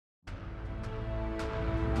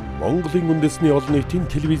Монголын үндэсний олон нийтийн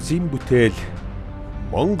телевизийн бүтээл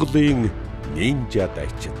Монголын нинжа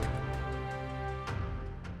дайчид.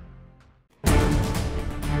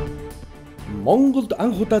 Монголд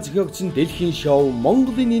анх удаа зохиогдсон дэлхийн шоу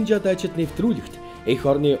Монголын нинжа дайчид нэвтрүүлэгт эх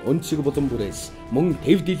орны өнцөг булан бүрээс мөн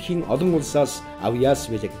төв дэлхийн олон улсаас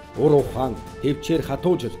авьяас бэлэг, ур ухаан, төвчээр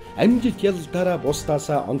хатуужил, амжилт ялалтаараа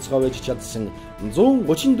бусдаасаа онцгой байж чадсан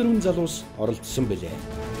 134 залуус оролцсон билээ.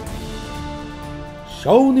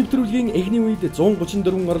 Шоу нэвтрүүлгийн эхний үед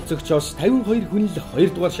 134 оролцогчоос 52 хүн л 2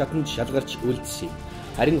 дугаар шатанд шалгарч үлдсэн.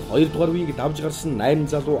 Харин 2 дугаар үеийг давж гарсан 8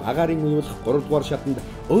 залуу агаарын уйлах 3 дугаар шатанд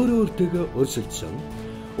өөрөө өөртөөгөө өрсөлдсөн.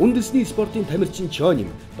 Үндэсний спортын тамирчин Чоним,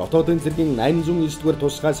 дотоодын зэргийн 809 дугаар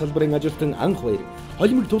тусгай салбарын ажилтан Анх баяр,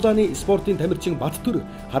 холимог тулааны спортын тамирчин Баттүр,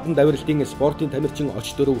 хадан давиралтын спортын тамирчин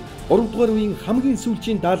Оч дөрөв 3 дугаар үеийн хамгийн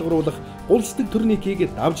сүүлчийн даалгавруулах улсдаг турникийг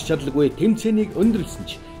давж чадлагүй тэмцээнийг өндөрлсөн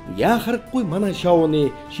ч яахарахгүй манай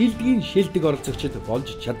шоуны шилдгийн шилдэг оролцогчид болж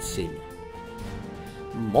чадсан юм.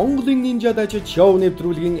 Монголын нинжа дайчид шоу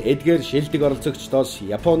нэвтрүүлгийн эдгээр шилдэг оролцогчдоос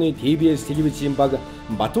Японы TBS телевизийн баг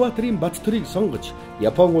Батбаатарын Баттүрийг сонгож,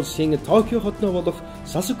 Япон улсын Токио хотноо болох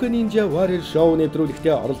Сасуке Ninja Warrior шоу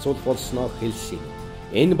нэвтрүүлэгтээ оролцуулах болсноо хэлсэн.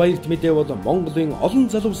 Энэ баярт мэдээ бол Монголын олон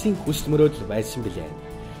залуусын хүсэл мөрөөдөл байсан билээ.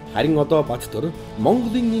 Харин одоо Баттүр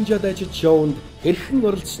Монголын нинжа дайчид шоунд хэрхэн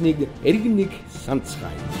оролцсныг эргэн нэг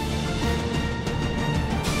санацгаая.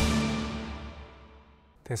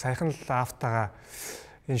 Тэгээ саяхан л автагаа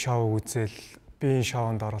энэ шоу үзэл би энэ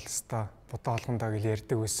шоунд оролцсоо бодоо олгондоо гэж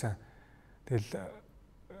ярьдаг байсан. Тэгэл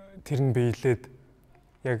тэр нь биелээд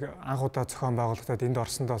яг анх удаа зохион байгуулалтад энд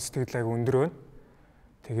орсондоо сэтгэл аяг өндөр байна.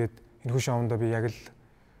 Тэгээд энэ хүү шоунд би яг л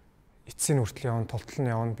эцсийн хүртэл явна, тултал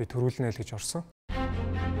нь явна, би төрүүлнэ л гэж орсон.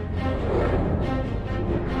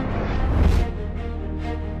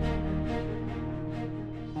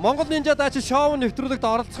 Монгол нинжа дайчид шоу нэвтрүүлэгт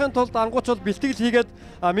оролцохын тулд ангууч бол бэлтгэл хийгээд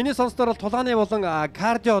миний сонсноор бол тулааны болон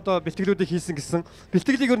кардио одоо бэлтгэлүүдийг хийсэн гэсэн.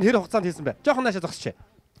 Бэлтгэлийг ер нь хэр хугацаанд хийсэн бэ? Жохон наашаа зогсчээ.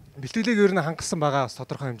 Бэлтгэлийг ер нь хангасан байгаа бас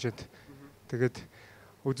тодорхой хэмжээнд. Тэгээд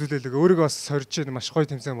үзүүлэлэг өөрийгөө бас сорж байна, маш гоё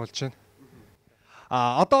тэмцээн болж байна.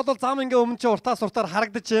 Одоо бол зам ингээ өмнө чи уртаа суртаар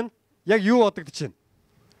харагдаж байна. Яг юу бодогдож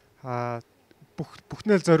байна?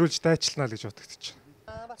 Бүхнээл зориулж дайчлана л гэж бодогдож байна.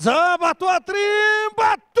 За Батбаатарын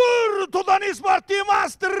Баттүр тулааны спортын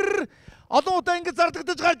мастер олон удаа ингэ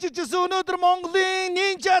зардагдаж гарч иржсэн өнөөдөр Монголын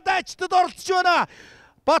нинжа дайчдад оролцож байна.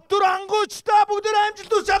 Баттүр Anguuchтай бүгдээр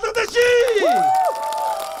амжилт хүсэж шалгадаж.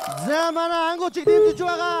 За манай Anguuchийг дэмжиж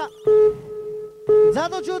байгаа.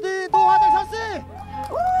 Залуучуудын дуу хоолой сонсъё.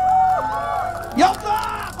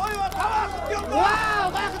 Яваа! Гоё таваах яваа! Вау,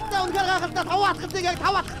 гайхалтай үнээр гайхалтай таваахтыг яг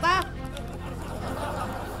таваахтаа.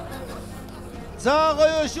 За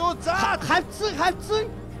гоё шүү. За хавцсан.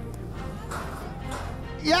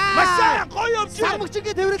 Яа! Машаа гоё явж байна.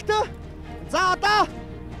 Самгчгийн төврөлтөө. За одоо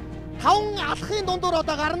 5 алхахын дундуур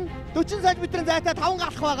одоо гарна. 40 см зайтай 5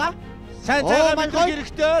 алхах байгаа. Сайн зайгаа метр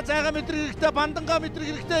хэрэгтэй, зайгаа метр хэрэгтэй, бандангаа метр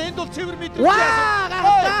хэрэгтэй. Энд бол цэвэр метр. Ваа!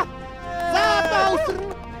 Гайхалтай. За одоо өсрөн.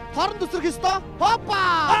 Хорон өсрөх ёстой. Хопа!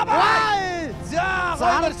 Вай! За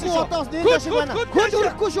гоё нарч шүү. Одоо нэр шиг байна. Хөл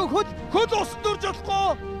өрөхгүй шүү. Хөл усан дурж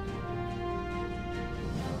болохгүй.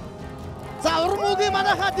 За урмуугийн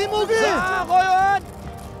манайха димүүгийн. За гоё байна.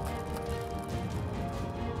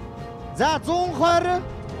 За 120,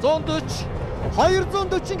 140,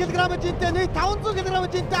 240 кг жинтэй нийт 500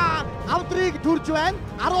 кг жинтэй авдрыг төрж байна.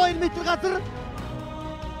 12 м газар.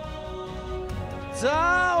 За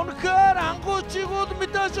үнэхээр Anguuchийг бол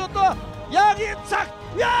мэдээж одоо яг энэ цагт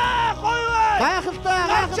яа гоё байна. Гайхалтай.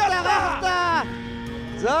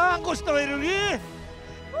 За Anguuchтай баяр хүргэе.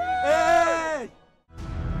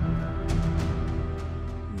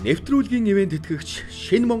 Нэвтрүүлгийн ивент тэтгэгч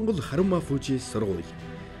Шинэ Монгол Харан Фужи сургууль,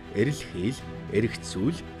 эрэл хэл,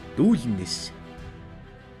 эргэцүүл, дүүлнэс.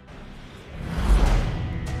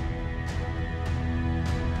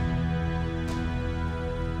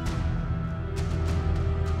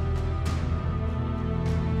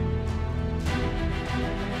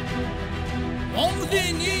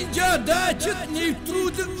 Монголын нинжа дайчид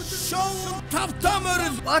нэвтрүүлэг шоу тавтамаар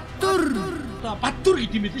Баттүр. Баттүр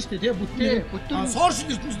гэдэг юм л шүү дээ, бүтээ.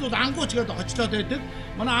 Сошиал ертөнцид бол Anguuch гэдэг хочлоод байдаг.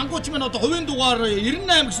 Манай Anguuch маань одоо хувийн дугаар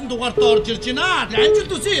 98 гэсэн дугаарт орж ирж байна. Тэгээ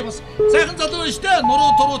амжилт хүсье. Бас сайхан залуу байна шүү дээ.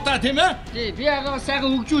 Нуруу туруутай тийм ээ. Тий, би ягаа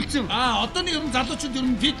сайхан хөгжүүлсэн. Одоо нэг юм залуучууд ер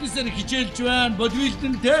нь фитнесээр хичээлж байна,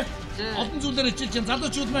 бодибилдинг тий. Олон зүйлээр хичээлж байна.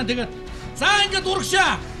 Залуучууд маань тэгээд за ингээд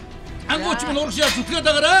урагшаа. Anguuch маань урагшаа зүтгээд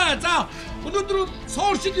байгаарай. За өнөөдөр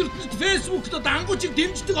сошиал ертөнцид Facebook-д Anguuchийг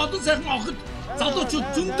дэмждэг олон сайхан охид залуучууд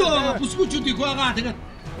зөндөө бүсгүүчүүд их байгаа. Тэгээд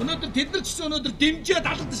Өнөөдөр тэд нар ч гэсэн өнөөдөр дэмжээ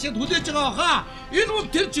далд ташаад хүлээж байгаа хаа. Энэ бол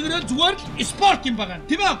тэр чигээрээ зүгээр л спорт юм байна.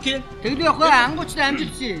 Тийм ээ окей. Тэглээ явах бай ангуучтай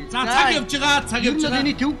амжилтсий. За цаг явж байгаа.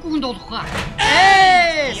 Энийг төвгүүнд болох хаа.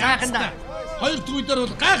 Сайханда. Хоёр төвдөр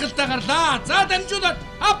бол гайхалтай гарлаа. За дамжуулаад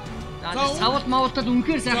ап. За савал мавалтад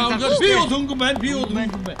үнэхээр сайхан заа. Би бол хөнгөн байна.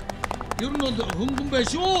 Ер нь бол хөнгөн байна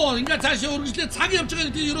шүү. Ингээ цаашаа үргэлжлээ цаг явж байгаа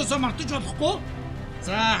гэдгийг ерөөсөө мартаж болохгүй.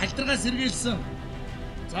 За хальтрагаас сэргийлсэн.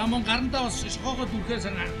 За мөн гарандаа бас шохоогоо дүрхээ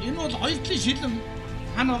санаа. Энэ бол хоёр талын шилэн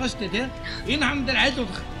хан байгаа шүү дээ, тийм. Энэ хан дээр аль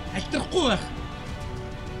болох хальтрахгүй байх.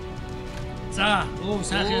 За,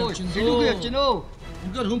 сайхан явж байна. Сэлүүг явж байна өө.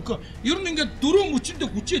 Ингээд хөнгө. Ер нь ингээд дөрөв мөчөндөө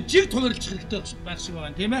хүчээ жиг тунарлах хэрэгтэй байх шиг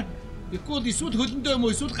байгаа, тийм ээ. Тэгэхгүй бол эсвэл хөлөндөө юм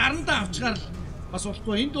уу, эсвэл гарандаа авчгаар л бас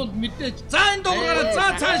болохгүй. Энд бол мэдээж. За энэ доогаараа за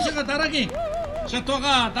цаашаа дараагийн шат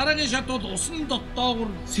байгаа. Дараагийн шат бол усан доогуур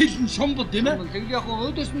сэлэн шомбол, тийм ээ. Тэгэл яг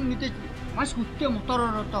өөдөөс нь мэдээж маш хүчтэй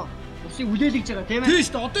мотороор одоо усыг үлээлгэж байгаа тийм ээ. Тийм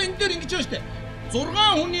шүү дээ. Одоо энэ дээр ингэж байгаа шүү дээ.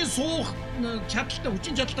 6 хүний суух чадaltaй,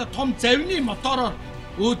 хүчин чадaltaй том завны мотороор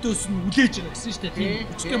өөдөөс нь үлээж байгаа гэсэн шүү дээ. Тийм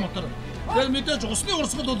хүчтэй мотор. Тэгэл мэдээж усны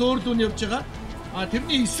урсгал бол өөр лүүн явж байгаа. А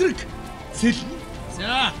тэрний эсрэг сэлэн.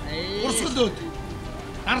 За урсгал өөд.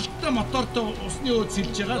 Даралтай мотортой усны өөд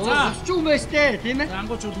сэлж байгаа. За усч юм байстэй тийм ээ.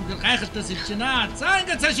 Ангууч үлгэр гайхалтай сэлж байна. За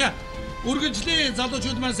ингээд цаашаа үргэлжлээ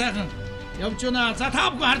залуучууд маань сайхан явж байна. За та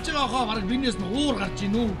бүхэн харж байгаа хоо бараг бинээс нь уур гарч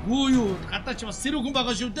ийн үү? Гүү юу? Гадаа ч бас сэрүүхэн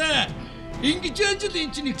байгаа шүү дээ. Ингэж ажил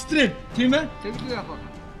эн чинь экстрем, тийм ээ? Тэглээ яг.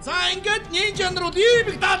 За ингээд нинжа нар бол ийм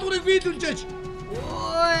их даалгаврыг биелүүлж аж.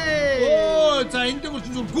 Ой. За энэ дээр ч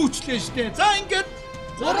зүгээр гүйчлээ штэ. За ингээд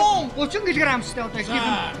 30 кг штэ одоо ихнийх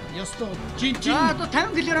нь. Ёстой. Жин. За одоо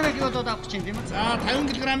 50 кг-ийг одоо авах чинь тийм ээ. За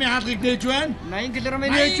 50 кг-ийн хаалгыг нээж байна. 80 кг-ийг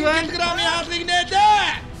нээж байна. 80 кг-ийн хаалгыг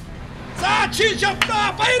нээлээ. За чи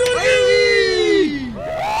шавта баяр хүргэе.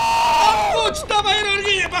 Ангуучтай баяр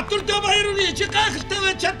хүргэе. Батүртэй баяр хүргэе. Чи гайхалтай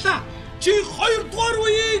байж чадлаа. Чи 2 дугаар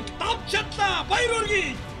үеийг давж чадлаа. Баяр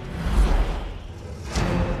хүргэе.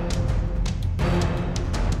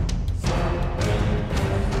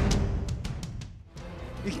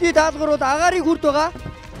 Эхний даалгавар бол агаарыг хүрд байгаа.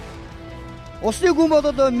 Усны гүн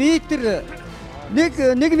бол метр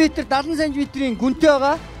 1 метр 70 см-ийн гүнтэй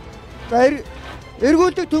байгаа. За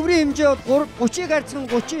эргүүлдэг төврийн хэмжээ бол 30-ыг харьцан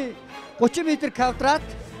 30 м квадрат.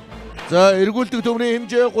 За эргүүлдэг төврийн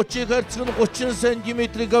хэмжээ 30-ыг харьцан 30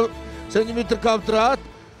 см квадрат.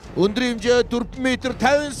 Өндрийн хэмжээ 4 м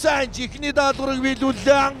 50 см. Эхний даалгаврыг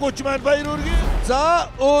биелүүллээ. Ангууч маань баяр хүргэе.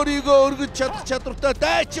 За өөрийгөө өргөж чадах чадвартай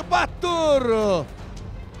Дайч Баттүр.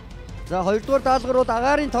 За хоёрдугаар даалгавар бол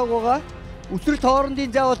агаарын тог байгаа. Үсрэлт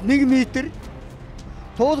хоорондын зай бол 1 м.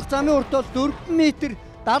 Туулах замын урт бол 4 м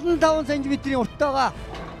 75 см-ийн урттай байгаа.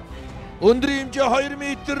 Өндрийн хэмжээ 2 м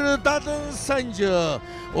 70 см.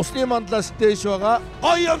 Усны мандлаас дээш байгаа.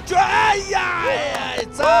 Гоё явж аа.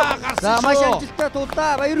 За гарсан. За маш амжилттай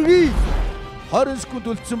тулдаа баяр хүргэе. 20 секунд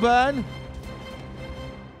үлдсэн байна.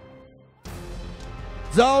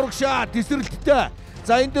 За урагшаа тесрэлттэй.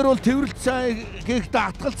 За энэ дээр бол тэврэлт сайн гэхдээ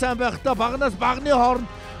атгал сайн байхдаа багнаас багны хооронд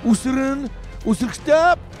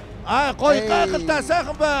үсрэхтэй гоё гайхалтай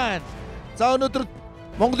сайхан байна. За өнөөдөр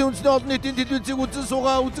Монголын үндэсний олон нийтийн телевизийг үзэн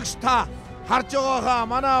суугаа үзэгч та харж байгаагаа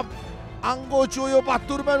манай Ангууч уу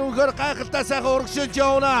Баттүр маань үнэхээр гайхалтай сайхан урагшилж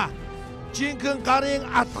явна. Жинхэнэ гарын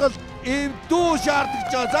атгал эвдүү шаардж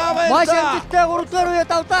байгаа. За баярлалаа. Маш амжилттай 3 дугаар үе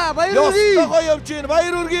давтаа. Баяр хүргэе. Ёстой гоё явж байна.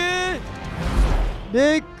 Баяр хүргэе.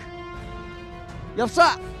 Нэг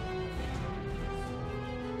явсаа.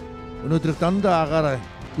 Өнөөдөр дандаа агаараа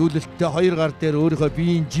дүүлэлттэй 2 гар дээр өөрийнхөө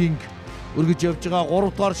биеийн жинг өргөж явж байгаа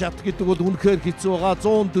 3 дугаар шат гэдэг бол үнэхээр хэцүү байгаа.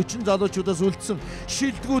 140 залуучуудаас үлдсэн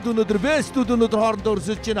шилдэгүүд өнөөдөр бэстүүд өнөөдөр хоорондоо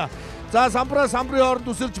өрсөлдөж байна. За самбрын хооронд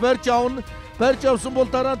өсөлж барьж авна. Барьж авсан бол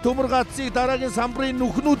дараа нь төмөр гацыг дараагийн самбрын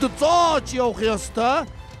нүхнүүдэд зоож явах ёстой.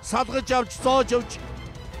 Салгаж авч зоож явж.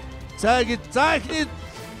 За ихний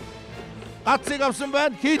гацыг авсан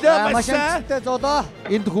байна. Хийлээ маш сайн. Зодоо.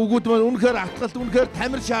 Энд хүүгүүд маань үнэхээр атгалт үнэхээр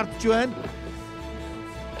тамир шаардж байна.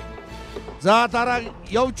 За дараа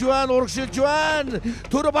явж байна, урагшилж байна.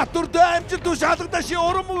 Төр Баттүртэй амжилт үш хаалгадаши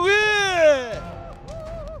урам үгүй.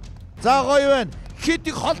 За гоё байна. Хэд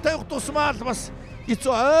их хол тавих тусмаа л бас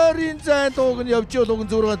эцүү ойрын зайн дууг нь явж явал уг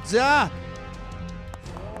зүрх. За.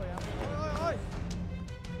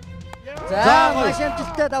 За маш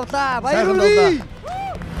амжилттай давлаа. Баяр хүргэе.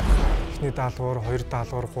 Эхний даалгавар, 2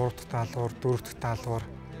 даалгавар, 3 дахь даалгавар, 4 дахь даалгавар,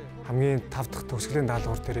 хамгийн 5 дахь төгсгөлийн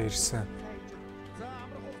даалгавар дээр ирсэн.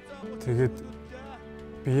 Тэгээд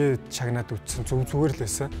бие чагнаад үтсэн зүгээр л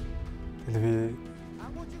байсан. Тэгэл би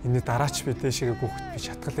энэ дараач би дээшээ гүөхт би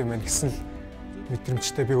шатгал юм байна гэсэн л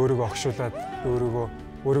мэдрэмжтэй би өөрийгөө огшуулад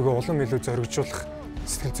өөрийгөө улам илүү зоригжуулах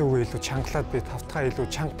сэтгэл зүгөө илүү чангалаад би тавтахаа илүү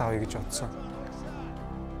чанга давъя гэж бодсон.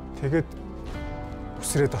 Тэгээд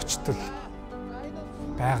өсрээд очтол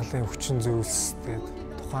байгалийн хүчин зүйлс тэгээд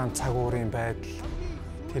тухайн цаг уурын байдал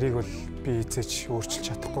тэрийг бол би эзэж өөрчилж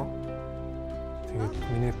чадахгүй. Тэгээд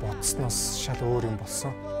миний бодсноос шал өөр юм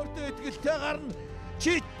болсон. Өөртөө итгэлтэй гарна.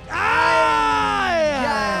 Чи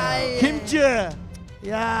хэмжээ.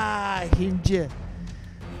 Яа, хэмжээ.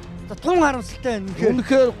 Тун харамсалтай байна.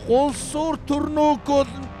 Үнэхээр гулсуур төрнөг бол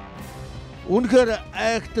үнэхээр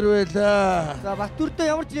актер байлаа. За Батүрдөө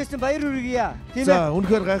ямар ч нээсэн баяр хүргье. Тийм ээ. За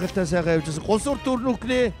үнэхээр гайхалтай сайхан явжсэн. Гулсуур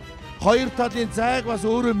төрнөгний хоёр талын зайг бас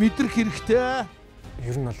өөрөө мэдрэх хэрэгтэй.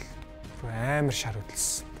 Ер нь бол амар шар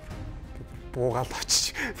хөдлөсөн. Буугаал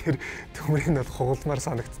очиж тэр төмрийг бол хугалмаар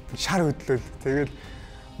санагдсан. Шар хөдлөл. Тэгэл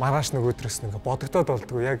маргааш нөгөөдрөөс нэг бодогдоод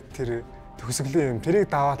болдгоо яг тэр төгсгөлийн юм. Тэрийг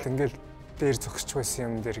даваад ингээл дээр зогсож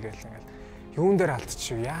байсан юм дээр гээл ингээл юун дээр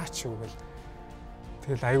алдчих яач юу гэл.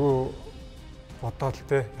 Тэгэл айгүй бодоод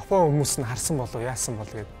те Япон хүмүүс нь харсан болов яасан бол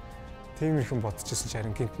гээд тиймэрхэн бодчихсон ч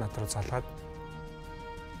харин гинт над руу залгаад.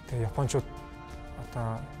 Тэгээ японочууд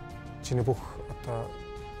одоо чиний бүх одоо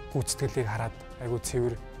гүйцэтгэлийг хараад айгүй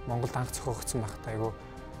цэвэр Монголд анх зохиогдсон багт айгүй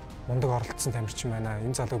мундаг оролцсон тамирчин байна.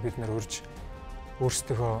 Энэ залууг бид нэр урьж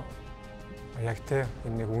өөрсдөө яг те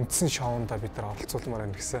энэ нэг үндсэн шоунда бид нар оролцуулмаар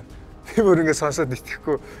байна гэсэн. Би бүр ингэ сонсоод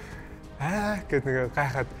итгэхгүй гэд нэг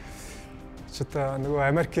гайхаад ч одоо нөгөө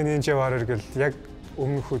Америкийн Ninja Warrior гэл яг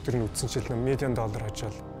өмнөх өдөр нь үтсэн чил $1 million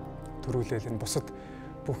хожоод төрүүлээл энэ бусад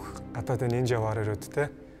бүх гадаадын Ninja Warrior-ууд те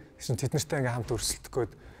гэсэн тэд нартай ингээм хамт өрсөлдөх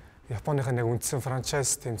гээд Японыхаа нэг үндсэн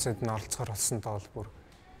франчайз тэмцээнд нь оролцохоор болсонтой бол бүр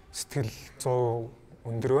сэтгэл 100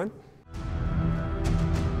 өндөр байна.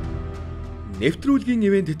 Нэвтрүүлгийн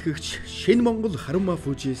ивент тэтгэгч Шинэ Монгол Хармаа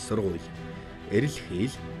Фужи сургууль. Эрэл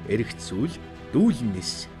хэл, эргэцүүл,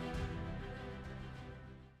 дүүлнэс.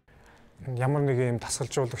 Ямар нэг юм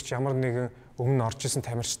тасгалжуулагч, ямар нэгэн өмнө орж исэн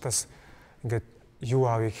тамирчдаас ингээд юу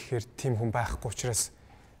аавь гэхээр тийм хүн байхгүй учраас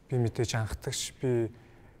би мэдээж анхдагч, би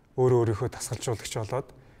өөрийнхөө тасгалжуулагч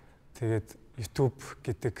болоод тэгээд YouTube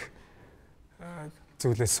гэдэг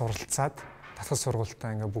зүйлээс суралцаад татгал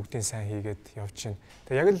сургуультаа ингээ бүгдийн сайн хийгээд явж байна.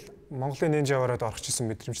 Тэгээ яг л Монголын Ninja Warrior-д орж исэн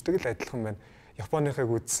мэдрэмжтэй л адилхан байна. Японыхыг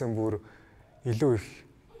үзсэн бүр илүү их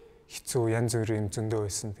хэцүү янз бүрийн юм зөндөө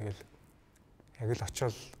байсан. Тэгэл яг л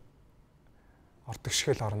очиод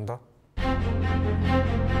ордогшгөл орондоо.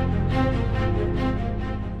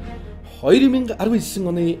 2019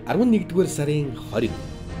 оны 11-р сарын 20.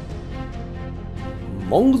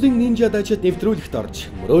 Монголын нинжа дажид нэвтрүүлэгт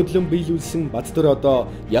орж мөрөөдлөн биелүүлсэн Баттүр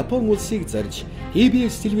одоо Япон улсыг зорж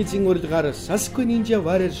TBS телевизийн урилгаар Sasuke Ninja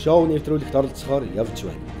Warrior шоу нэвтрүүлэгт оролцохоор явж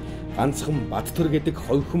байна. Ганцхан Баттүр гэдэг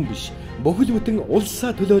ховхон биш, бүхэл бүтэн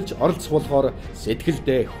улсаа төлөөлж оролцох болохоор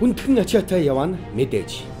сэтгэлдээ хүндхэн ачаатай явна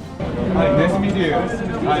мэдээж. Hi, nice to meet you.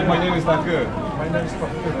 Hi, my name is Taku. My name is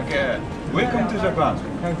Taku. Okay. Welcome to Japan.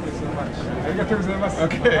 Thank you so much. Arigatou gozaimasu.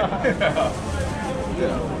 Okay.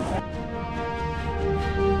 Yeah.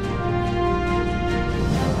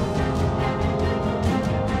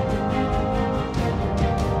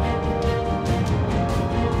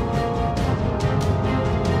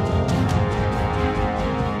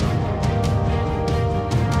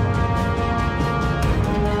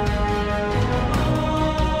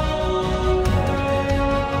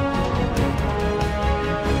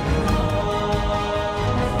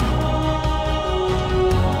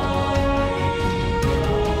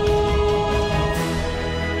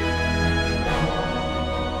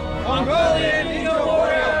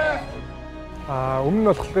 Өмнө нь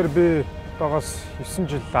болохоор би одоогоос 9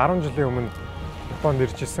 жил 10 жилийн өмнө Японд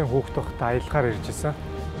ирж исэн, хүүхэд байхдаа аялахаар ирж исэн.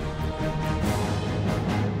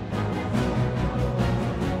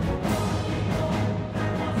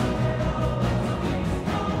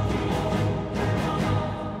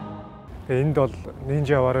 Энд бол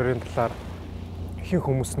Ninja Warrior-ын талаар ихэнх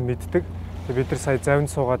хүмүүс нь мэддэг. Бид нар сая завинд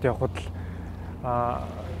суугаад явхад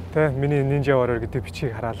л миний Ninja Warrior гэдэг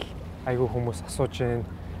бичгийг хараад айгүй хүмүүс асууж байна.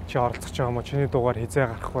 Чи оролцож байгаа юм уу? Чиний дугаар хизээ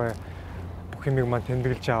гарах вэ? Бүх юмыг маань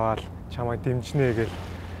тэмдэглэж аваад чамайг дэмжнэ гэл.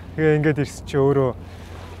 Тэгээ ингээд ирсэн чи өөрөө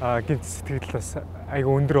гинт сэтгэл бас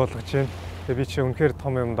айгүй өндөр болгож байна. Тэгээ би чи үнэхээр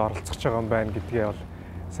том юмд оролцож байгаа юм байна гэдгээ бол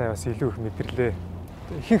сая бас илүү их мэдэрлээ.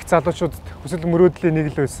 Ихэнх залуучуудад хүсэл мөрөөдлийн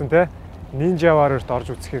нэг л байсан те. Ninja Warrior-т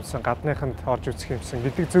орж үзэх юмсан, гадныханд орж үзэх юмсан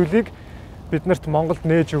гэдэг зүйлийг бид нарт Монголд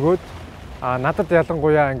нээж өгөөд надад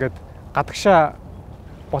ялангуяа ингээд гадагшаа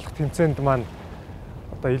болох тэмцээнд маань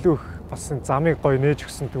одоо илүү их бас замыг гоё нээж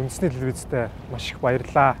өгсөнд үндэсний телевизтэй маш их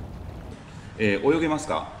баярлаа.泳げます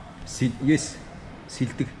か? Yes.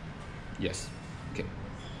 Silдэг. Yes. Okay.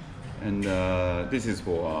 And this is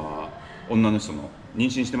for 女の人の妊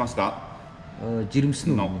娠してますか?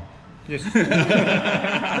 жирэмсэн үү? No. Yes.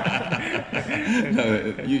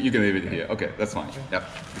 You can leave it here. Okay, that's fine. Yeah,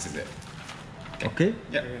 this is it. Okay.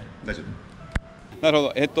 Yeah, 大丈夫。なる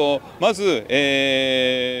ほど。まず、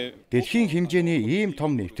Дэлхийн хэмжээний ийм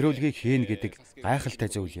том нэвтрүүлгийг хийн гэдэг гайхалтай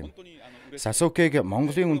зүйл юм. Сасукег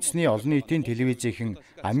Монголын үндэсний олон нийтийн телевизийнхэн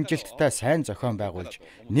амжилттай сайн зохион байгуулж,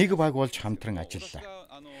 нэг баг болж хамтран ажиллалаа.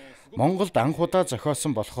 Монголд анх удаа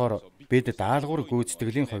зохиосон болохоор бид даалгавар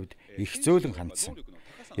гүйцэтгэлийн хувьд их зөөлөн хандсан.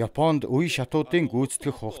 Японд үе шатуудын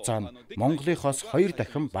гүйцэтгэх хугацаа нь Монголынхоос 2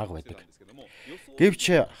 дахин бага байдаг.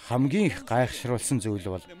 Гэвч хамгийн их гайхшруулсан зүйл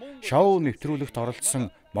бол шоу нэвтрүүлэгт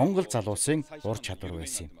оролцсон монгол залуусын ур чадвар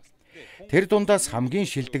байсан юм. Тэр дундаас хамгийн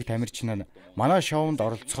шилдэг тамирчин нь манай шоунд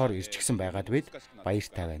оролцохоор ирчихсэн байгаад бид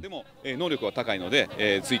баяртай байна. 能力は高いので、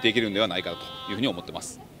ついていけるのではないかというふうに思ってま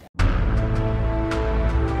す。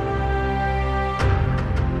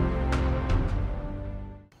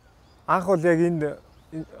 Анх бол яг энэ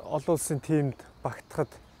олон улсын тиймд багтахад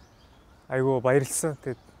айгүй баярлсан.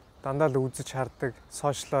 Тэгээд дандаа л үзэж хардаг,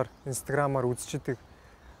 сошиалаар, инстаграмаар үзчихдэг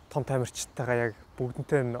том тамирчидтайгаа яг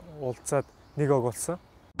бүгднтэй нь уулзаад нэг ог болсон.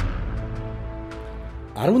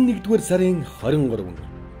 11-р сарын 23.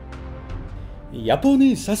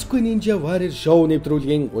 Японы Sasuke Ninja Warrior шоу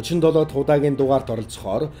нэвтрүүлгийн 37 удаагийн дугаарт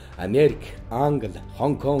оролцохоор Америк, Англи,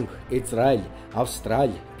 Хонконг, Израиль,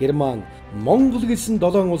 Австрали, Герман, Монгол гэсэн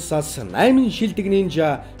 7 улсаас 8 шилдэг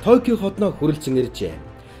нинжа Токио хотноо хүрэлцэн иржээ.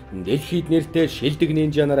 Дэлхийд нэртэй шилдэг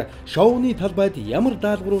нинжа нар шоуны талбайд ямар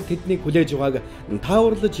даалгаврууд тэднийг хүлээж байгааг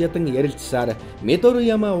тааварлаж ядан ярилцсаар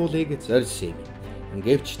Midoriyama уулыг зорьсон юм.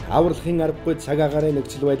 Гэвч тааварлахын аргагүй цаг агаарын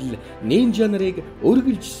нөхцөл байдал нинжа нарыг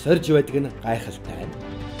өргөлж сорж байдаг нь гайхалтай.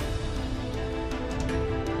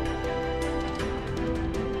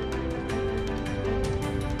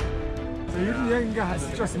 Ер нь яг ингээ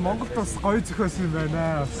хасч бас Монголд бас гоё зохиосон юм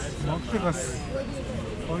байна. Монголыг бас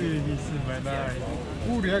гоё хийсэн юм байна.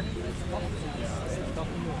 Бүр яг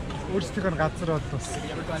өөрсдийнхөө газар бол бас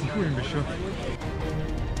зөвхөн юм биш үү?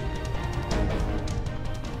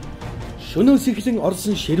 Шөнөөс эхлэн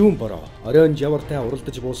орсон ширүүн бороо, оройн жавартай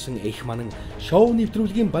уралдаж буусан их манан шоу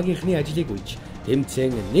нэвтрүүлгийн багийнхны ажлыг үйж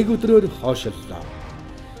тэмцээн нэг өдрөөр хоошоллоо.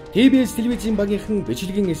 TBS телевизийн багийнхан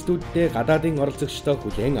бичлэгийн студидтэй гадаадын оролцогчтой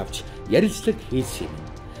хүлээн авч ярилцлага хийсэн юм.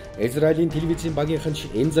 Израилийн телевизийн багийнхан ч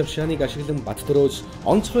энэ завшааныг ашиглан Баттөрөөс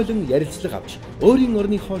онцгойлон ярилцлага авч өөрийн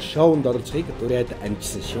орныхоо шоунд оролцохыг ураад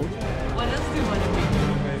амжсан шүү.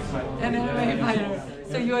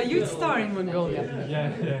 So you are a huge star in Mongolia.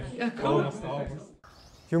 Yeah, cool.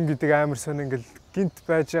 Юм гэдэг амар сонь ингээл гинт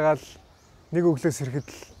байж байгаа л нэг өглөөс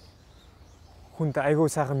ирэхэд л хүнд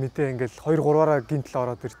айгүй сайхан мэдээ ингээл 2-3-аараа гинт л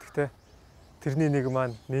ороод ирдэг те. Тэрний нэг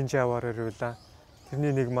маань Ninja Warrior байлаа.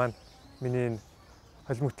 Тэрний нэг маань миний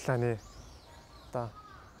холимогтлааны одоо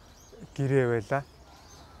гэрээ байлаа.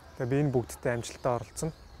 Тэгээ би энэ бүгдтэй амжилттай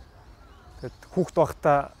оролцсон. Тэгэд хүүхд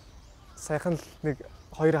байхдаа сайхан л нэг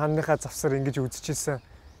хоёр ханныхаа завсар ингэж үзчихсэн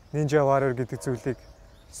Ninja Warrior гэдэг зүйлийг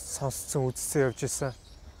сонсцсон үзсэн явж исэн.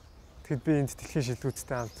 Тэгэд би энд дэлхийн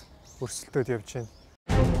шилдэгчтэй хамт өрсөлдөөд явж байна.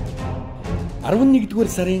 11-р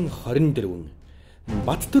сарын 24.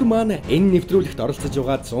 Баттөр маань энэ нэвтрүүлэгт оролцож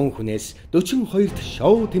байгаа 100 хүнээс 42-т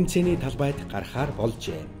шоу тэмцээний талбайд гарахаар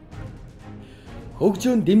болжээ.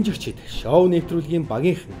 Хөгжөөн дэмжигчид шоу нэвтрүүлгийн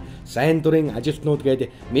багийнхан сайн дурын ажилтнууд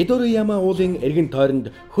гээд Midoriyama уулын эргэн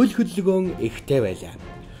тойронд хөл хөдөлгөөн ихтэй байлаа.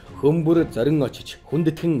 Хөмбөр зорин очиж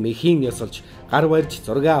хүндэтгэн мэхийн ёсолж гар барьж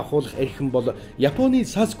зураг авахулах эрхэм бол Японы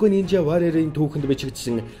Sasuke Ninja Warrior-ын түүхэнд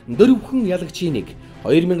бичигдсэн дөрвөн ялагчийн нэг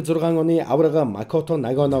 2006 оны аврага Makoto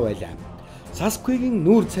Nagano байлаа. Sasuke-гийн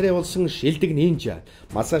нүүр царай болсон шилдэг нинжа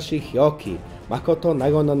Masashi Hyoki Makoto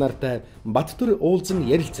Nagano нартай Баттөр уулзан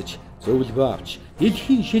ярилцаж зөвлөгөө авч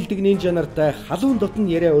дэлхийн шилдэг нинжа нартай халуун дотн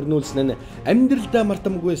яриа өрнүүлсэн нь амьдралдаа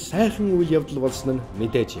мартамгүй сайхан үйл явдал болсон нь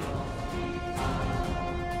мэдээжээ.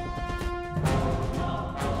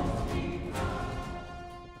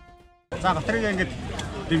 За батарейг ингэж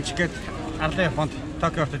дэмжих гээд арлын фонд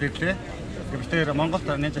Токио хотод ирлээ. Гэвч Монголд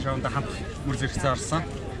Ninja шоунд хамт мөр зэрэгцээ орсон.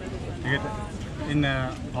 Тэгээд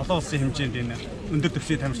энэ олон улсын хэмжээнд энэ өндөр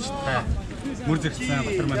төвчний тамирчидтай мөр зэрэгцээ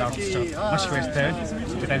батар маань оролцож байгаа. Маш их баяртай байна.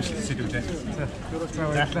 Тэгээд амжилт хүсье.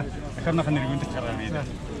 За. Ахарных нэр хүндэт гаргая.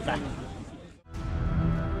 За.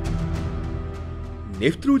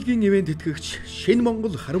 Нэвтрүүлгийн ивент тэтгэгч Шинэ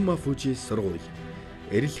Монгол Харамма Фужи сургууль.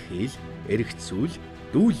 Эрэл хийл, эргэцүүл,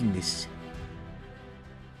 дүүлнэс.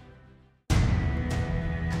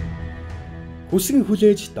 Хүсгэн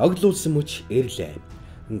хүлээж доглуулсан мөч эрлээ.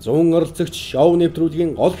 100 оролцогч шоу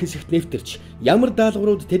нэвтрүүлгийн гол хэсэгт нэвтэрч ямар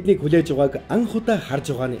даалгаврууд тэднийг хүлээж байгааг анх удаа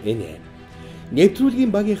харж байгаа нь энэ.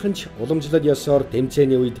 Нэвтрүүлгийн багийнхан ч уламжлал ёсоор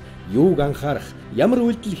тэмцээний үед юуг анхаарах, ямар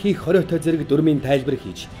үйлдэл хийх хориотой зэрэг дүрмийн тайлбар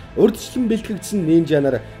хийж, урьдчилан бэлтгэгдсэн нинжа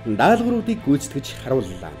нар даалгавруудыг гүйцэтгэж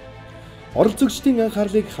харууллаа. Оролцогчдын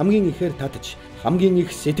анхаарлыг хамгийн ихээр татаж, хамгийн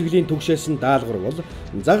их сэтгэлийн түгшээсэн даалгавар бол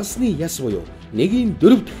загасны яс буюу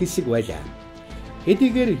 1/4 хэсэг байлаа.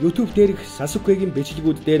 Хэдийгээр YouTube дээрх Sasuke-гийн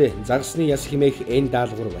бичлэгүүд дээр загасны яс хэмээх энэ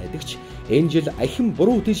даалгавар байдагч энэ жил ахин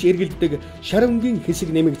буруу тийш эргэлддэг шарангийн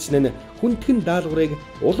хэсэг нэмэгдсэн нь хүндхэн даалгаврыг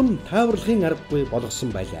улам тааварлахын аргагүй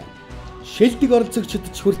болгосон байлаа. Шилдэг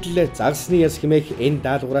оролцогчдод ч хүртэл загасны яс хэмээх энэ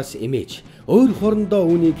даалгавраас эмээж өөр хорондоо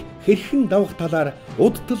үүнийг хэрхэн давах талаар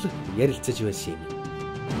удтал ярилцаж байсан юм.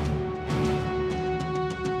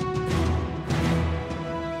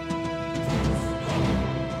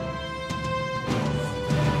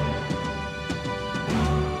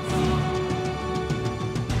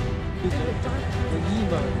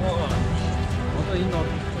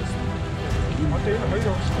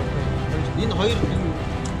 Энэ хоёр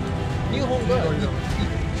нэг хонго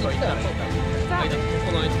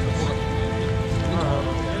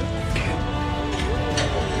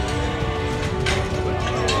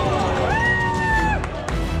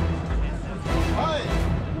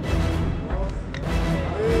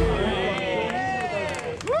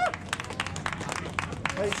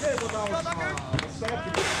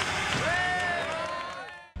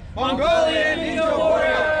Mongolian Ninja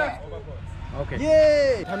Warrior.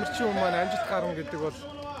 Окей. Тамирчин хүмүүс маань амжилт гарна гэдэг бол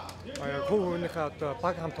хувь хүнийхээ одоо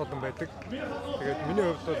баг хамт олон байдаг. Тэгээд миний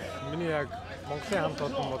хувьд бол миний яг Монголын хамт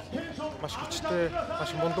олон бол маш хүчтэй,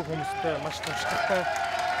 маш мундаг хүмүүстэй, маш төвчтэй.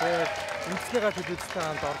 Тэгээд үндэснийгаа төлөвлөлттэй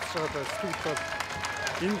хамт оролцож байгаа сэтгэл бол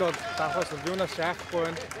энд бол данхаас юунаас шаахгүй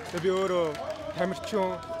байна. Тэгээд би өөрөө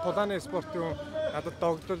тамирчин, тулааны спортын надад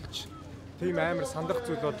догдолж тийм амар сандах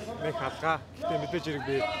зүйл бол нэг алгаа. Гэхдээ мэдээж хэрэг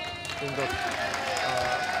би энд бол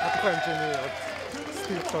хатгай хэмжээний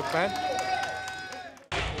сэтгэл бол байна.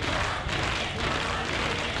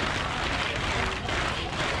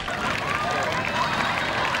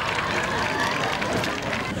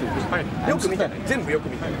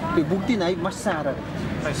 Бүгдийг аяг маш сайн хараад.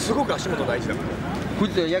 Сүгөөг ашигмод байж байгаа.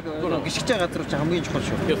 Хөл яг гიშгэж байгаа газар ч хамгийн чухал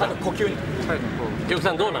шүү. Кокиун.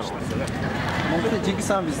 Тэгсэн доо наа. Монголын жиг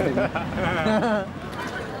сан биз дээ.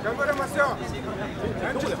頑張れますよ。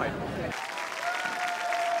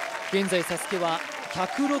現在サスケは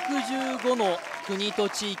165の国と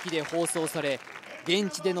地域で放送され、現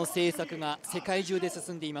地での制作が世界中で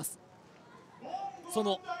進んでいます。そ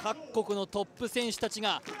の各国のトップ選手たち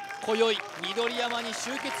が今宵緑山に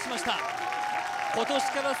集結しました。今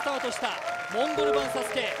年からスタートしたモンゴル版サ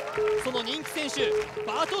スケ、その人気選手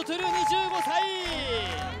バトトゥル25歳、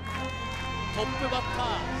トップバッター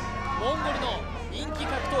モンゴルの人気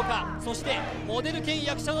格闘家、そしてモデル兼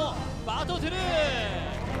役者のバトトゥル、ク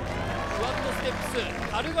ワッドステップ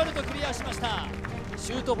ス軽々とクリアしました。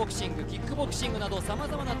シュートボクシング、キックボクシングなどさま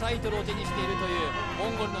ざまなタイトルを手にしているというモ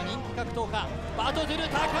ンゴルの人気格闘家バトトゥル、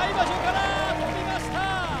高い場所から飛びました。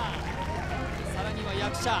さらには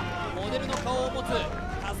役者、モデルの顔を持つ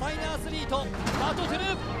多彩なアスリートバトトゥル、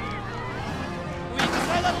ウィッグ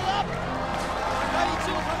サイダーどうだ、高い位置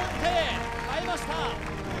を保って耐えました。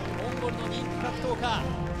モンゴルの人気格闘家、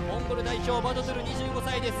モンゴル代表バトトゥル25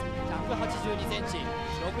歳です。182センチ、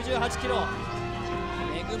68キロ、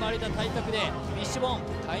恵まれた体格でフィッシュボーン、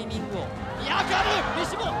タイミングを嫌がる、フィッ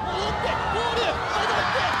シュボーン戻ってボール戻っ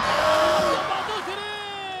てバトトゥ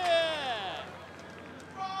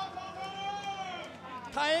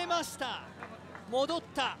ル耐えました。戻っ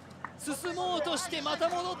た、進もうとしてまた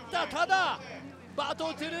戻った。ただバ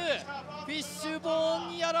トトゥルフィッシュボーン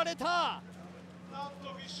にやられた。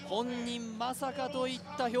本人まさかといっ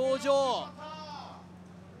た表情。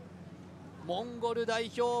モンゴル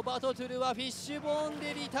代表バトトゥルはフィッシュボーン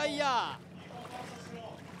でリタイア。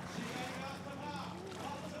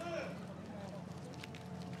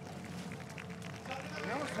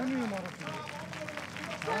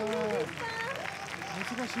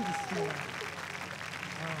難しいですね。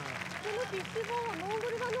このフィッシュボーンはモンゴ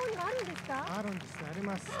ル版の方にはあるんですか？あるんです。あり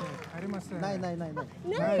ますね。ありますね。ないない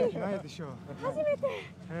でしょう。初めて。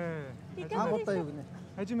いかがでした？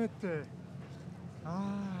初めて。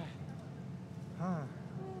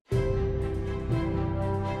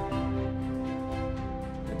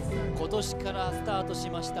今年からスタートし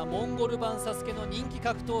ましたモンゴル版サスケの人気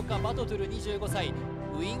格闘家バトトゥル25歳、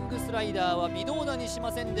ウイングスライダーは微動だにし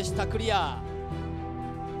ませんでした。クリア。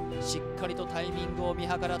しっかりとタイミングを見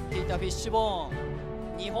計らっていたフィッシュボー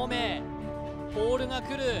ン。2歩目、ポールが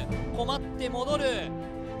来る、困って戻る、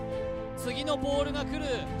次のポールが来る、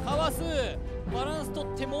かわす、バランス取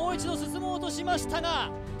ってもう一度進もうとしましたが、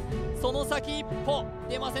その先一歩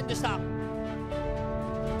出ませんでした。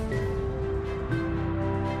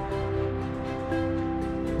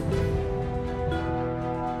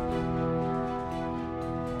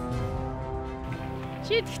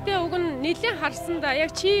Чи гэхдээ уг нь нэлээд харсан да.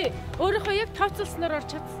 Яг чи өөрийнхөө яг тооцоолсноор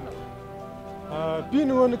орч чадсан уу? Би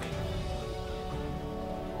нөгөө нэг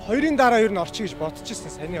хоёрын дараа ер нь орчих гэж бодож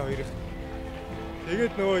ирсэн саяны хоёрыг.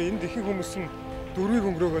 Тэгээд нөгөө энд ихэнх хүмүүс нь дөрвийг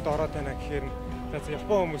өнгөрөөгөөд ороод байна гэхээр за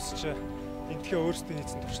Япон хүмүүс ч эндхээ өөрсдөө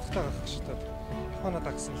хийсэн туршлагатай байх шүү дээ. Японод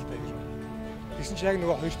агсан л та ер нь. Тэгсэн чи яг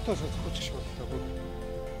нөгөө хоёртоо сонсохгүй ч гэж бодлоо.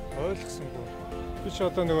 Ойлгосонгүй. Би ч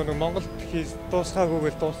одоо нөгөө Монголд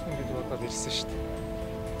дуусгаагүйгээл дуусна гэж бодоод ирсэн шүү дээ.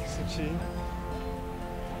 Тэгсэн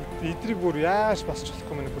чи эдрийг бүр яаш басч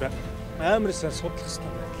болохгүй мэн бүр амар сайн судлах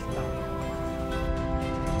хэрэгтэй байна л та.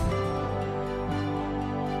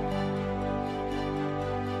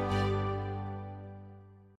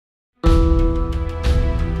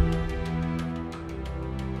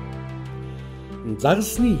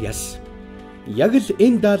 Загасны яс. Яг л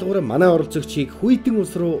энэ даалгавар манай оролцогчийг хүйтэн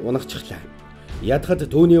ус руу унагчихлаа. Ядахад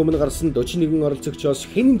түүний өмнө гарсан 41 оролцогчоос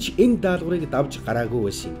хэн ч энэ даалгаврыг давж гараагүй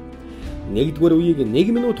байсан юм. Нэгдүгээр үеийг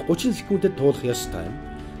 1 минут 30 секундэд туулах ёстой.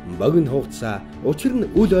 Богино хугацаа учир нь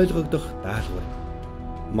үл ойлгогдох даалгавар.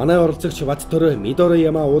 Манай оролцогч Баттор Мидоро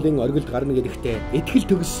Яма уулын оргилд гарна гэдэгтээ итгэл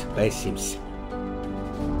төгс байсан юмс.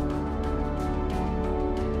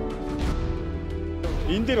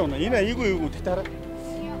 Энэ дээр өнө энэ айгүй юу гэхдээ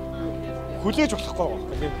хүлээж болохгүй байна.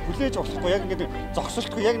 Тэгээд хүлээж болохгүй яг ингэ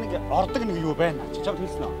зогсолтгүй яг нэг ордог нэг юу байна. Чамд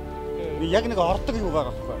хэлсэн үү? Яг нэг ордог юу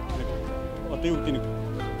байгаа байхгүй. Одоо юу гэдэг нэг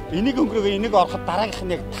энийг өнгөрөөгөө энийг ороход дараагийнх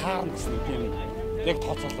нь яг таарна гэсэн тийм яг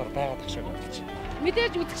тооцоолоор байгаад тах шиг байна.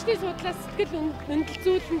 Мэдээж үзэгчдийн судлаас сэтгэл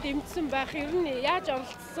өндлцүүлэн дэмжсэн байх ер нь яаж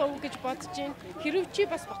оролцсон гэж бодож байна. Хэрв чи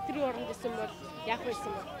бас Баттарын оронд исэн бол яах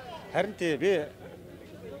байсан бэ? Харин тий би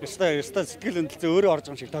ёстой сэтгэл өндлцөө өөрөө орж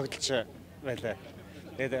байгаа юм шиг тогтолж байлаа.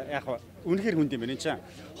 Тэгээд яг үнэхээр хүнд юм байна энэ чинь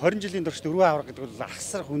 20 жилийн турш 4 авраг гэдэг бол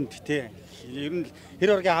ахсар хүнд тий. Ер нь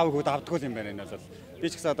хэр оргийн аав хүүд авдаггүй юм байна энэ бол.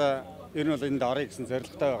 Би ч гэсэн одоо ер нь бол энд орё гэсэн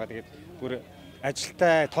зорилготой байгаа. Тэгээд бүр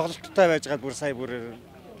ажилтай, тоглолттой байж гад бүр сая бүр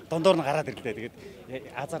дондоор нь гараад ирлээ. Тэгээд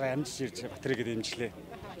азараа амжиж ирж Баттарыг дэмжлээ.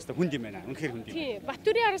 Өстой хүнд юм байна. Үнэхээр хүнд юм. Тий.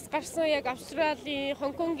 Баттарын араас гарсан яг Австралийн,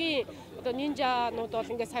 Хонконгийн одоо нинжанууд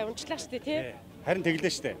бол ингээд сая унчлаа штэ тий. Харин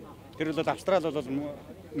тэглээ штэ. Тэр бол Австрали бол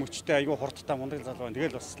мөчтэй айгүй хурдтай мундаг залуу байна.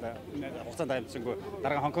 Тэгэл бас хугацаанд амьдсангүй.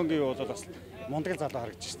 Дараа Хонконгийн бол бас мундаг залуу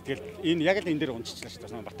харагдаж штэ. Тэгэл энэ яг л энэ дээр унччихлаа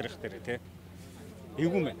штэ. Баттарих дээр тий.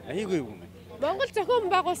 Эвгүй мэн. Айгүй эвгүй мэн. Монгол зохион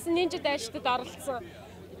байгуулсан нинжад ажилтнууд оролцсон.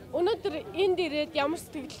 Өнөөдөр энд ирээд ямар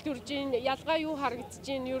сэтгэл төрж ийн, ялгаа юу харагдаж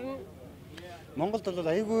ийн ер нь Монголд бол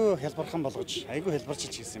айгүй хялбархан болгож, айгүй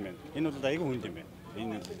хялбарчилж хийсэн юм байна. Энэ бол айгүй хүнд юм байна.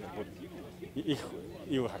 Энэ бол их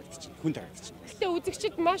юу харагдаж байна. Хүнд харагдаж байна. Гэтэ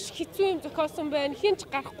үзэгчид маш хэцүү юм зохиосон байна. Хин ч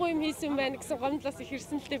гарахгүй юм хийсэн байна гэсэн гомдлоос их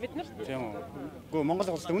ирсэн л дээ бид нар. Тийм үү. Гэхдээ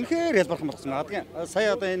Монгол улсад үнэхээр хялбархан болгосон. Адгийн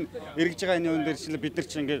сая одоо энэ эргэж байгаа энэ юм дээр чинь бид нар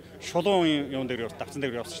чинь ингээд шулуун юм дээр явж давцсан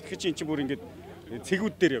дээр явсан шүү. Тэгэхээр чинь бүр ингээд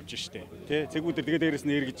цэгүүд дээр явж штэ. Тэ цэгүүд дээр тэгээд дээрэс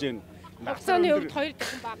нь эргэж जैन. Хугацааны хувьд 2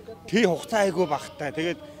 дахин бага. Тий хугацаа айгүй багтай.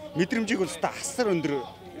 Тэгээд мэдрэмжийг бол асар өндөр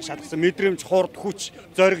шалгасан. Мэдрэмж, хурд, хүч,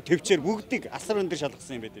 зориг, төвчээр бүгдийг асар өндөр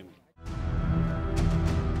шалгасан юм байт юм.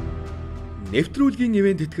 Нэвтрүүлгийн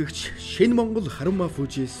ивент тэтгэгч Шинэ Монгол Хармаа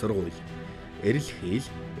Фужи сургууль. Эрэл хэл,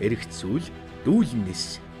 эргэцүүл,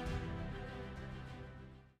 дүүлнэс.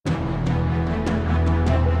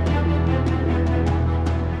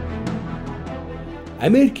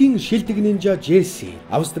 Америкийн шилдэг нинжа Джесси,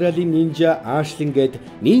 Австралийн нинжа Ашлин гээд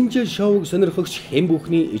нинжа шоуг сонирхогч хэн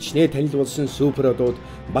бүхний ичнээ танил болсон суперодууд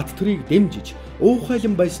Баттарыг дэмжиж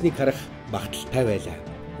уухайлан байсныг харах багталтай байлаа.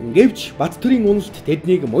 Гэвч Баттарын уналт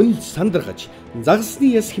тэднийг мөн л сандаргаж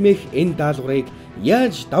загасны яс хэмээх энэ даалгаврыг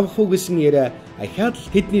яаж давах уу гэсэн яриа ахаад л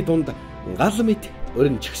тэдний дунд гал мэт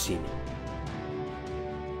өрнөжгсөн юм.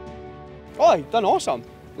 Oh, you've done awesome.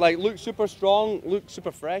 Like look super strong, look super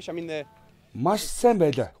fresh. I mean the маш сайн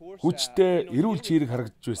байлаа. Хүчтэй, эрүүл чирэг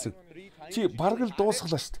харагдаж байсан. Чи бараг л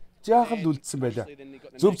дуусглаа шүү дээ. Жаахан л үлдсэн байлаа.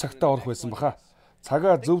 Зөв цагтаа орох байсан баха.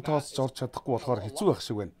 Цагаа зөв тооцож орж чадахгүй болохоор хэцүү байх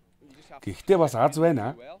шиг байна. Гэхдээ бас аз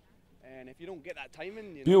байна.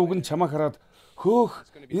 Би уг нь чамаа хараад хөөх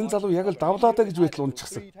энэ залуу яг л давлаадаа гэж байтал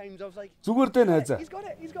унчихсан. Зүгээр дээ найзаа.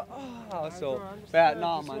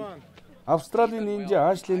 Австралийн нинжа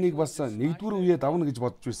Ашлиныг бас нэгдүгээр үеэ давна гэж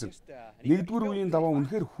бодож байсан. Нэгдүгээр үеийн даваа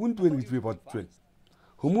үнэхээр хүнд байна гэж би бодож байна.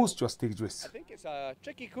 Хүмүүс ч бас тэгж байсан.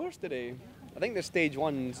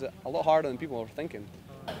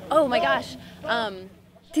 Oh my gosh.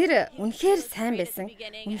 Тэр үнэхээр сайн байсан.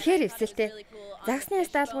 Үнэхээр эвсэлтэй. Загсны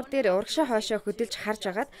даалгавар дээр урагшаа хоошоо хөдөлж харж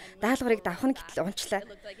агаад даалгаврыг давах нь гэтэл унчлаа.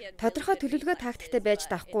 Тодорхой төлөвлөгөө тактиктэй байж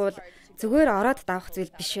давахгүй бол зүгээр ороод давах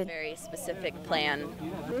зүйл биш вэ?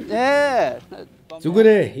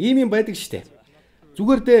 Зүгээрээ ийм юм байдаг штэ.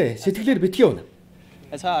 Зүгээр дээ сэтгэлээр битгий унаа.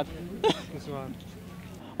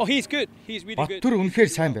 Баттүр үнэхээр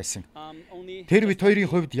сайн байсан. Тэр бит хоёрын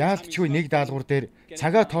хувьд яалтчгүй нэг даалгавар дээр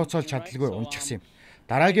цагаа тооцоолж чадалгүй унчихсан юм.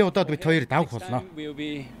 Дараагийн удаад бит хоёр давх болно.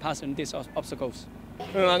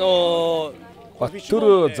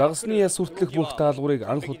 Баттүр загасны яс хүртэлх бүх даалгаврыг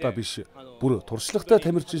анх удаа биш, бүр туршлагатай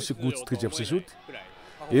тамирчин шиг гүйцэтгэж явсан шүү дээ.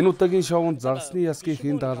 Энэ удаагийн шоунд загасны ясгийн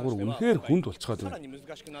хэн даалгавар үнэхээр хүнд болцоход байна.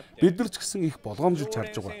 Бид нар ч гэсэн их болгоомжилж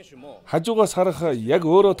харж байгаа. Хажуугаас харах яг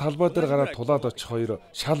өөрөө талбай дээр гараад тулаад очих хоёр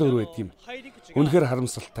шал өөр байд юм. Үнэхээр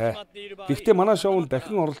харамсалтай. Гэхдээ манай шоунд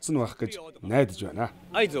дахин оролцсон байх гэж найдаж байна.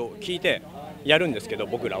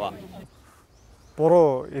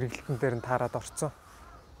 Буруу эргэлтэн дээр нь таарад орцсон.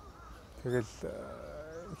 Тэгэл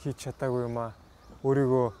хийж чадаагүй юм аа.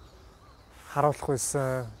 Өөрийгөө харуулах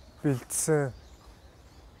байсан, бэлдсэн.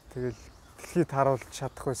 Тэгэл дэлхийд харуулж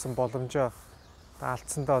чадах байсан боломжоо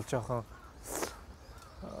алдсандаа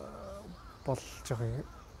бол жоохон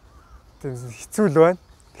тийм хэцүү л байна.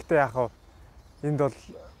 Гэхдээ яг хав энд бол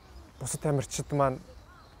бусад тамирчид маань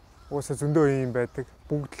уусаа зөндөө юм байдаг.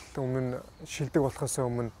 Бүгд л өмнө шилдэг болохоос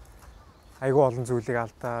өмнө айгүй олон зүйлийг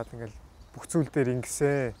алдаад ингээл бүх зүйл дээр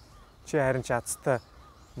ингэсэн. Чи харин ч азтай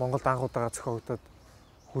Монголд анх удаага зохиогдоод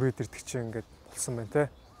хүрээд ирдэг чи ингээд болсон байна те.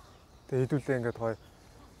 Тэгээ хэдүүлээ ингээд гоё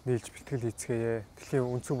нийлж бэлтгэл хийцгээе. Дэлхийн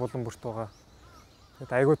үндсэн булан бүрт байгаа.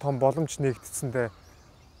 Тэгээд айгүй том боломж нэгдсэндээ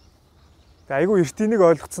айгүй эрт энийг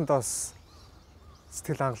ойлгоцсондоо бас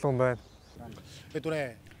сэтгэл хангалуун байна.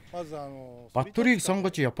 Баттүрийг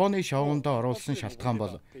сонгож Японы шоунд оруулсан шалтгаан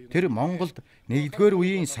бол тэр Монголд 1-р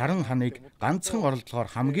үеийн саран ханыг ганцхан оролдлогоор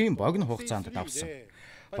хамгийн богино хугацаанд давсан.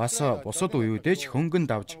 Бас бусад үеүдээ ч хөнгөн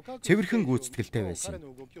давж цэвэрхэн гүйцэтгэлтэй байсан.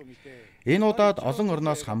 Энэ удаад олон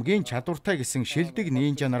орноос хамгийн чадвартай гэсэн шилдэг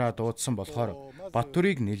нинжа нараа дуудсан болохоор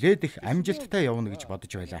Баттүрийг нэлээд их амжилттай явна гэж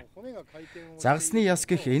бодож байлаа. Загасны яс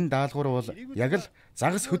гэх энэ даалгавар бол яг л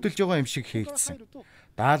загас хөдөлж байгаа юм шиг хийгдсэн.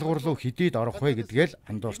 Даалгавар руу хэдийд орох вэ гэдгээл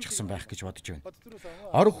андуурчихсан байх гэж бодож байна.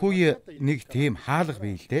 Орох үе нэг тийм хаалга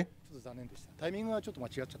бий л дээ.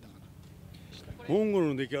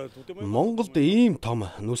 Монголд ийм том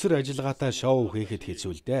нүсэр ажиллагаатай шоу хийхэд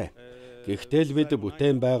хэцүү л дээ. Гэхдээ л бид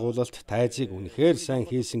бүтээн байгуулалт тайзыг үнэхээр сайн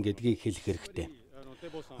хийсэн гэдгийг хэлэх хэрэгтэй.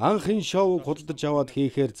 Анх энэ шоуг худалдаж аваад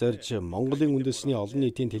хийхээр зорж Монголын үндэсний олон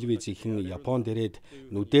нийтийн телевизийнхэн Японд ирээд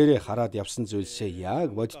нүдэрээ хараад явсан зүйлсээ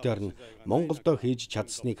яг боддоор нь Монголдо хийж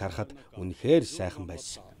чадсныг харахад үнэхээр сайхан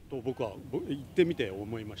байсан.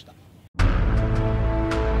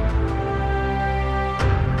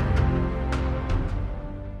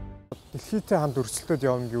 Дэлхийтэй хамт өрсөлдөд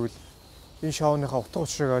явна гэвэл энэ шоуныхаа утга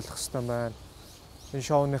учирыг ойлгох хэрэгтэй байна. Энэ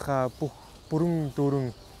шоуныхаа бүх бүрэн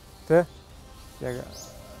дүүрэн тэ яг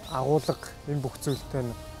агуулга энэ бүх зүйлтэй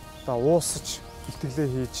нь одоо уусаж бэлтгэлээ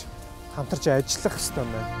хийж хамтарч ажиллах хэрэгтэй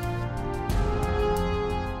байна.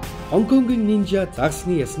 Хонконгийн нинжа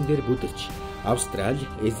загасны ясан дээр бүдэрч Австрали,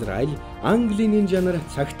 Израиль, Английн нинжа нар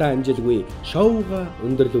цагтаа амжилгүй шоуга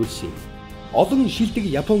өндөрлүүлсэн. Олон шилдэг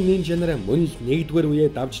Япон нинжа нар мөн л 1-р үеэ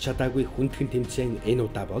давж чадаагүй хүндхэн тэмцээн энэ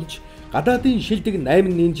удаа болж гадаадын шилдэг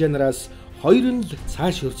 8 нинжа нараас 2 нь л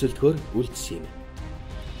цааш хөрсөлдөхөөр үлдсэн юм.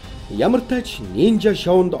 Ямар тач нинжа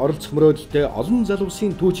шоунд оролцох мөрөөдөлтэй олон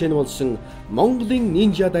залуусын түүчэн болсон Монголын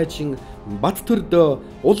нинжа дайчин Баттүрд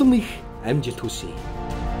улам их амжилт хүсье.